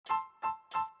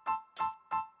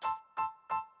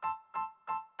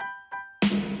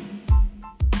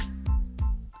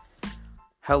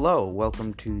Hello,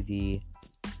 welcome to the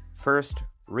first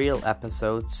real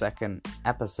episode, second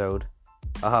episode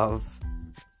of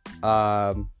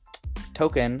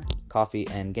Token Coffee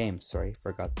and Games. Sorry,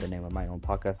 forgot the name of my own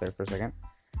podcast there for a second.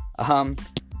 Welcome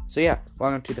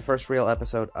to the first real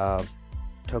episode of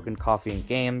Token Coffee and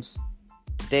Games.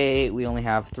 Today we only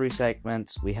have 3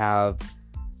 segments. We have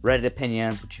Reddit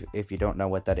opinions, which if you don't know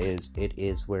what that is, it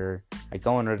is where I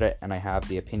go on Reddit and I have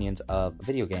the opinions of a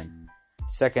video game.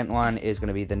 Second one is going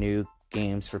to be the new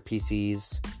games for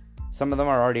PCs. Some of them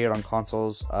are already out on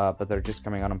consoles, but they're just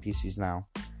coming out on PCs now.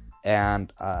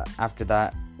 And after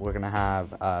that, we're going to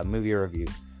have a movie review.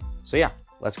 So yeah,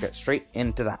 let's get straight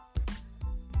into that.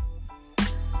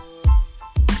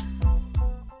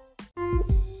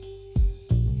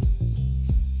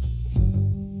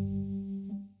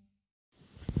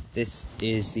 This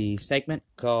is the segment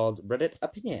called Reddit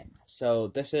Opinion. So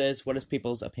this is what is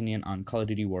people's opinion on Call of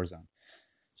Duty Warzone.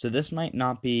 So this might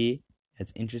not be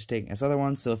as interesting as other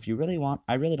ones, so if you really want,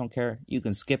 I really don't care, you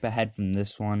can skip ahead from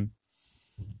this one.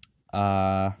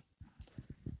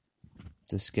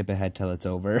 Just skip ahead till it's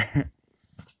over.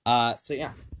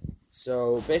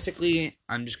 So basically,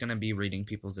 I'm just going to be reading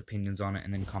people's opinions on it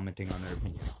and then commenting on their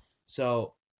opinions.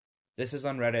 So this is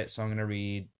on Reddit, so I'm going to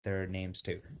read their names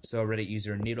too. So Reddit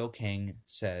user Needle King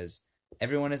says,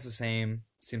 everyone is the same.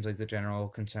 Seems like the general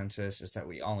consensus is that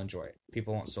we all enjoy it.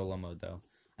 People want solo mode though.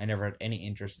 I never had any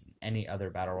interest in any other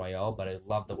Battle Royale, but I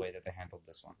love the way that they handled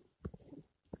this one.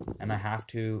 And I have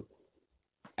to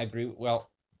agree,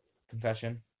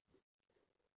 confession.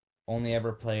 Only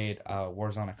ever played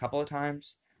Warzone a couple of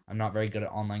times. I'm not very good at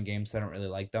online games, so I don't really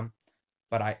like them.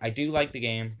 But I do like the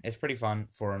game. It's pretty fun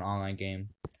for an online game.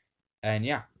 And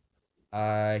yeah,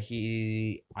 I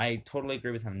totally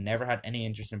agree with him. Never had any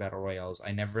interest in Battle Royales.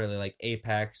 I never really liked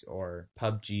Apex or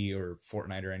PUBG or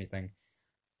Fortnite or anything.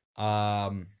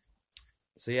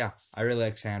 So yeah, I really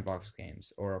like sandbox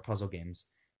games or puzzle games,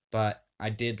 but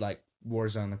I did like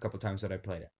Warzone a couple times that I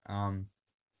played it.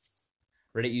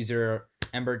 Reddit user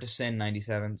Ember to Sin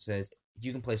 97 says,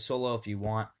 you can play solo if you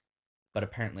want, but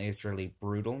apparently it's really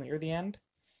brutal near the end.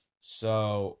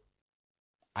 So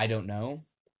I don't know.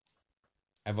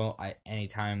 Any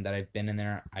time that I've been in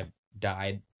there, I've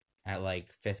died at like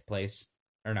 5th place,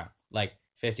 or no, like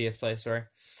 50th place. Sorry.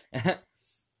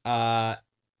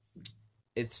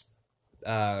 It's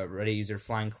Reddit user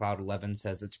Flying Cloud 11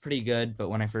 says it's pretty good, but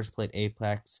when I first played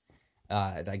Apex,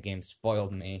 that game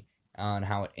spoiled me on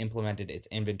how it implemented its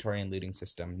inventory and looting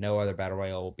system. No other Battle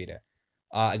Royale will beat it.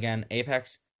 Again,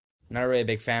 Apex, not really a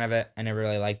big fan of it. I never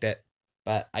really liked it,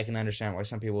 but I can understand why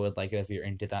some people would like it if you're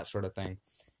into that sort of thing.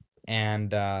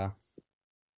 And I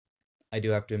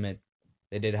do have to admit,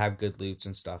 they did have good loots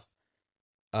and stuff.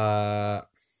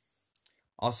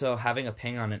 Also, having a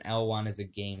ping on an L1 is a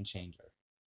game changer.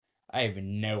 I have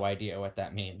no idea what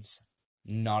that means.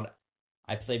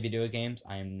 I play video games.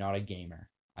 I am not a gamer.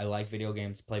 I like video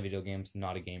games, play video games,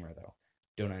 not a gamer though.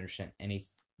 Don't understand any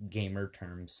gamer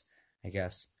terms, I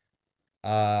guess.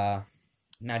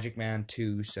 Magic Man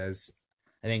 2 says,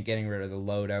 I think getting rid of the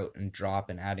loadout and drop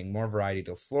and adding more variety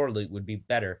to floor loot would be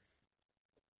better.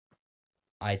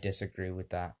 I disagree with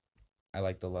that. I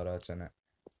like the loadouts in it.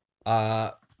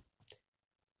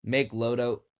 Make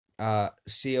loadout,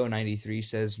 CO93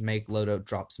 says, make loadout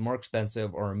drops more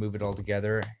expensive or remove it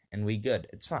altogether, and we good.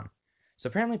 It's fun. So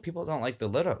apparently people don't like the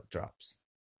loadout drops.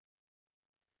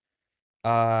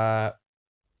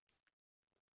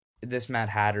 This Mad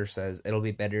Hatter says, it'll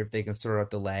be better if they can sort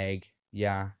out the lag.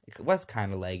 Yeah, it was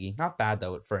kind of laggy. Not bad,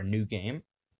 though, for a new game.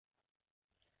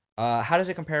 How does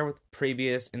it compare with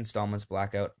previous installments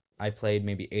Blackout? I played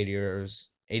maybe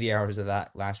 80 hours of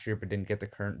that last year, but didn't get the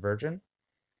current version.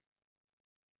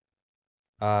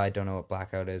 I don't know what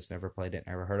Blackout is. Never played it.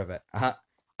 Never heard of it.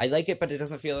 I like it, but it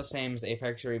doesn't feel the same as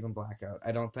Apex or even Blackout.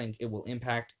 I don't think it will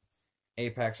impact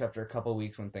Apex after a couple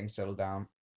weeks when things settle down.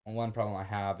 And one problem I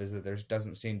have is that there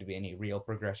doesn't seem to be any real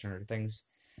progression or things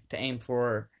to aim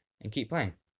for and keep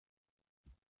playing.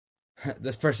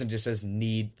 This person just says,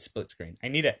 need split screen. I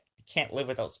need it. I can't live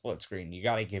without split screen. You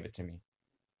gotta give it to me.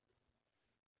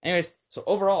 Anyways, so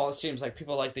overall, it seems like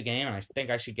people like the game, and I think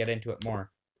I should get into it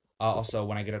more. Also,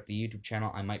 when I get up the YouTube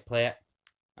channel, I might play it.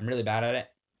 I'm really bad at it.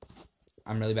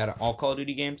 I'm really bad at all Call of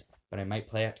Duty games, but I might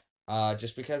play it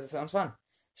just because it sounds fun.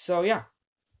 So, yeah.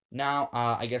 Now,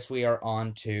 I guess we are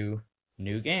on to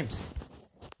new games.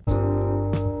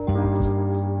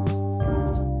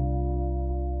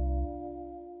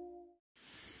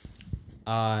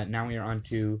 Now we are on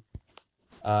to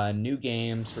new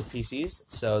games for PCs.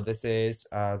 So this is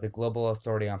the Global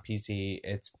Authority on PC.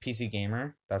 It's PC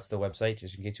Gamer. That's the website,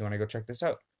 just in case you want to go check this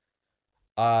out.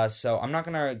 So I'm not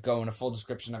gonna go in a full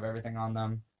description of everything on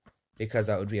them because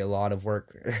that would be a lot of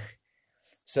work.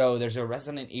 So there's a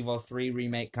Resident Evil 3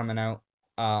 remake coming out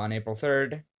on April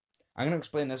 3rd. I'm gonna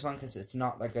explain this one because it's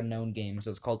not like a known game, so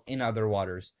it's called In Other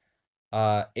Waters.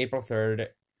 April 3rd.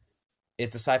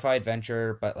 It's a sci-fi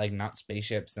adventure, but like not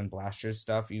spaceships and blasters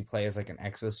stuff. You play as like an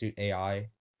exosuit AI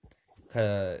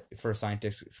for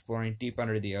scientists exploring deep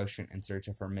under the ocean in search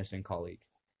of her missing colleague.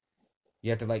 You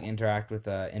have to like interact with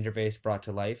the interface brought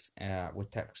to life with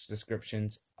text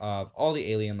descriptions of all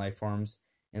the alien life forms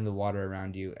in the water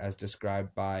around you, as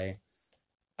described by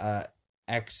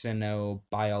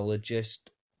exenobiologist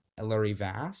Ellery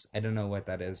Vass. I don't know what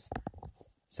that is.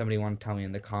 Somebody want to tell me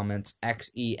in the comments.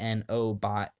 XENO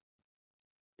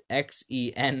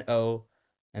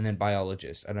and then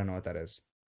biologist. I don't know what that is.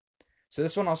 So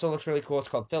this one also looks really cool. It's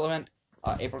called Filament.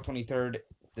 April 23rd.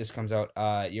 This comes out.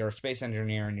 You're a space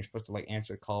engineer and you're supposed to like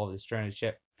answer the call of the stranded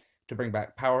ship to bring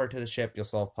back power to the ship. You'll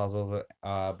solve puzzles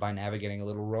by navigating a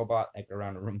little robot like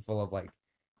around a room full of like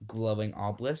glowing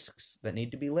obelisks that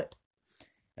need to be lit.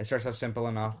 It starts off simple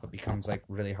enough but becomes like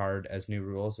really hard as new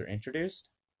rules are introduced.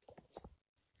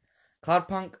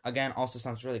 Cloudpunk again also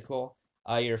sounds really cool.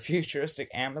 You're a futuristic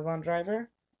Amazon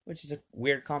driver, which is a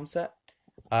weird concept.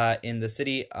 In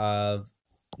the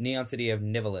neon city of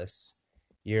Nivalis.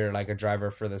 You're like a driver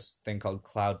for this thing called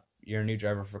Cloud. You're a new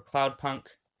driver for Cloudpunk,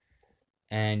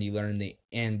 and you learn the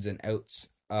ins and outs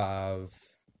of.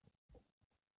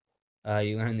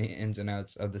 You learn the ins and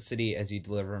outs of the city as you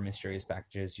deliver mysterious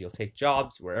packages. You'll take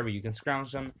jobs wherever you can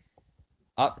scrounge them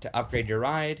up to upgrade your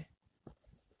ride.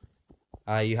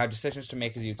 You have decisions to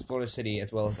make as you explore the city,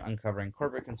 as well as uncovering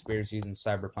corporate conspiracies and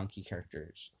cyberpunky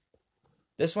characters.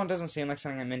 This one doesn't seem like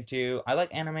something I'm into. I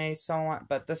like anime somewhat,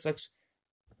 but this looks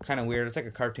kind of weird. It's like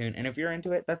a cartoon, and if you're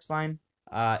into it, that's fine.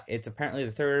 It's apparently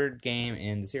the third game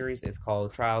in the series. It's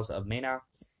called Trials of Mana.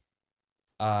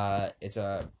 It's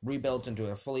rebuilt into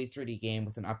a fully 3D game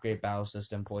with an upgraded battle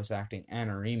system, voice acting, and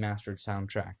a remastered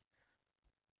soundtrack.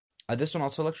 This one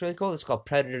also looks really cool. It's called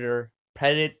Predator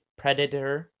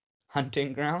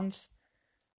Hunting Grounds.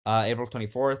 April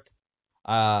 24th.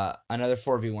 Another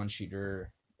 4v1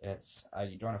 shooter. It's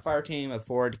you join a fire team of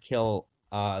 4 to kill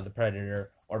the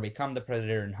Predator or become the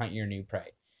Predator and hunt your new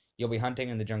prey. You'll be hunting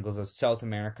in the jungles of South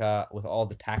America with all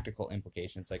the tactical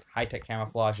implications, like high-tech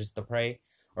camouflage as the prey,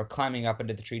 or climbing up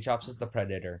into the treetops as the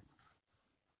Predator.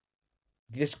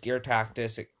 This gear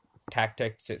tactics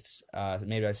it's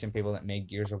made by the same people that made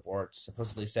Gears of War. It's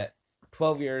supposedly set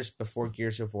 12 years before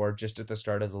Gears of War, just at the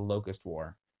start of the Locust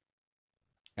War.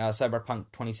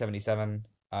 Cyberpunk 2077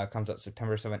 comes out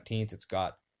September 17th. It's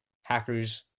got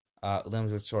hackers,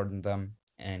 limbs with sword in them,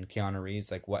 and Keanu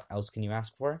Reeves. Like, what else can you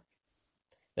ask for?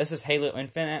 This is Halo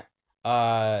Infinite.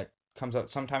 Comes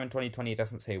out sometime in 2020. It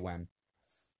doesn't say when.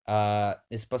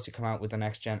 It's supposed to come out with the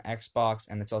next-gen Xbox,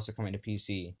 and it's also coming to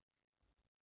PC.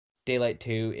 Daylight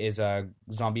 2 is a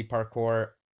zombie parkour,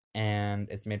 and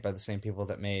it's made by the same people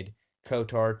that made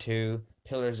KOTOR 2,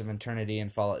 Pillars of Eternity,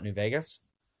 and Fallout New Vegas.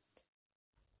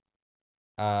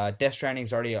 Death Stranding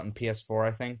is already out on PS4,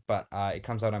 I think, but it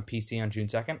comes out on PC on June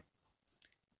 2nd.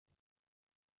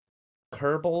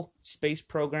 Kerbal Space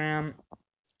Program.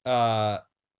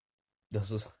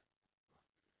 This is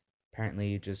apparently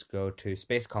you just go to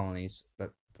space colonies.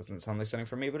 That doesn't sound like something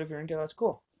for me, but if you're into it, that's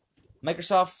cool.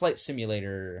 Microsoft Flight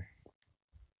Simulator.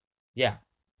 Yeah,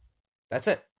 that's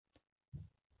it.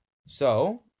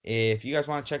 So, if you guys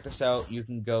want to check this out, you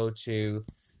can go to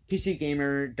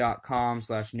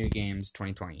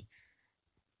pcgamer.com/newgames2020.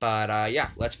 But yeah,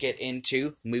 let's get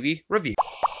into movie review.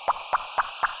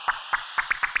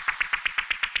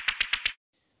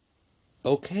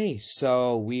 Okay,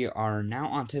 so we are now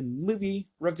on to movie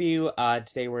review.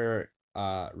 Today we're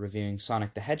reviewing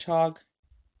Sonic the Hedgehog.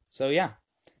 So yeah.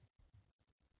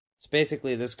 So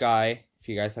basically this guy, if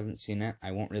you guys haven't seen it, I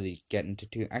won't really get into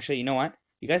too... Actually, you know what?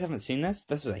 You guys haven't seen this?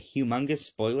 This is a humongous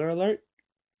spoiler alert.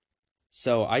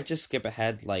 So I just skip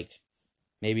ahead like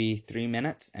maybe 3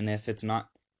 minutes, and if it's not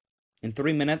in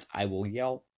 3 minutes, I will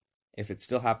yell. If it's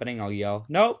still happening, I'll yell,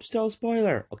 nope, still a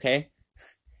spoiler, okay?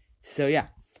 So yeah.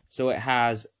 So it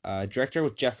has director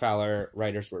with Jeff Fowler,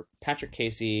 writers were Patrick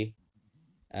Casey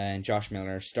and Josh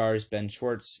Miller, stars Ben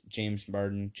Schwartz, James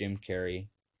Marden, Jim Carrey.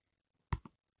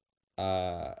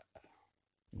 Let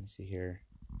me see here.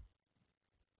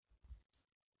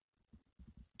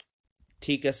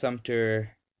 Tika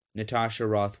Sumpter, Natasha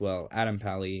Rothwell, Adam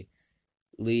Pally,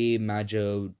 Lee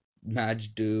Majdub,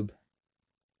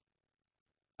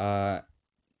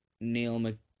 Neil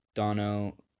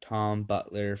McDonough, Tom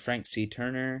Butler, Frank C.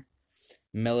 Turner,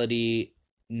 Melody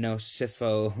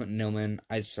Nosifo Nilman.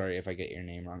 I'm sorry if I get your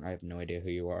name wrong. I have no idea who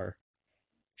you are.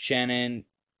 Shannon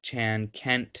Chan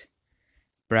Kent,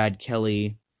 Brad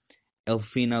Kelly,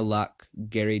 Elfina Luck,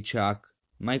 Gary Chuck,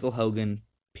 Michael Hogan,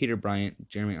 Peter Bryant,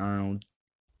 Jeremy Arnold,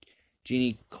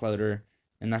 Jeannie Cloder,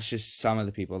 and that's just some of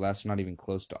the people. That's not even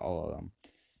close to all of them.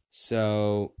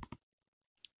 So,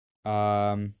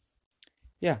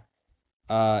 yeah.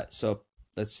 So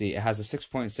let's see. It has a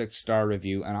 6.6 star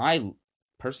review, and I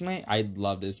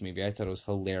love this movie. I thought it was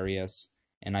hilarious,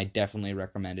 and I definitely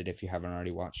recommend it if you haven't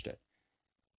already watched it.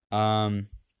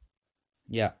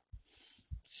 Yeah.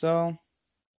 So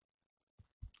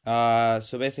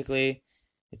basically,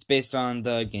 it's based on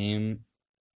the game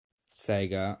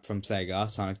Sega,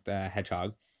 Sonic the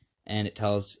Hedgehog, and it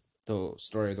tells the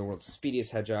story of the world's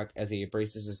speediest hedgehog as he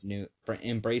embraces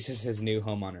his new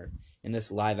home on Earth. In this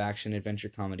live-action adventure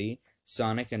comedy,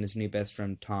 Sonic and his new best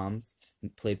friend Tom's,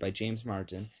 played by James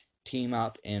Marsden, team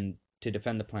up to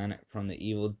defend the planet from the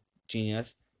evil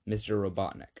genius Mr.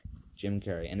 Robotnik, Jim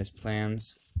Carrey, and his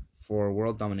plans for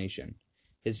world domination.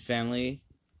 His family...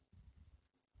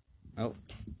 Oh,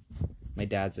 my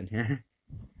dad's in here.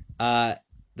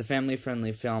 The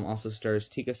family-friendly film also stars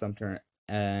Tika Sumpter,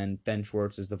 and Ben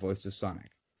Schwartz is the voice of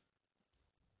Sonic.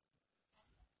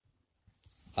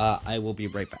 I will be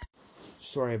right back.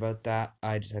 Sorry about that.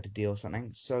 I just had to deal with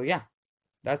something. So yeah,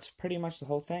 that's pretty much the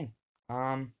whole thing.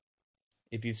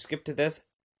 If you skip to this,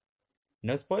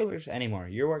 no spoilers anymore.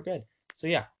 You are good. So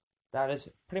yeah, that is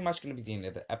pretty much going to be the end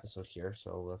of the episode here.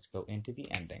 So let's go into the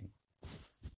ending.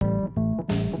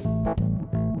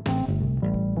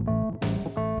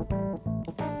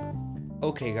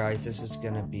 Okay, guys, this is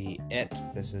gonna be it.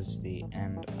 This is the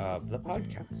end of the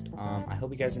podcast. I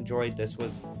hope you guys enjoyed. This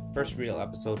was first real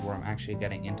episode where I'm actually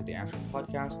getting into the actual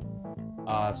podcast.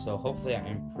 So hopefully I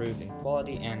improve in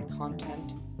quality and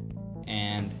content.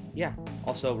 And yeah,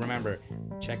 also remember,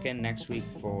 check in next week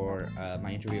for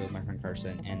my interview with my friend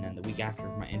Carson, and then the week after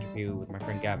for my interview with my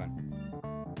friend Gavin.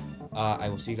 I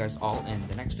will see you guys all in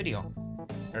the next video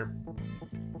or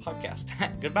podcast.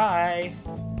 Goodbye.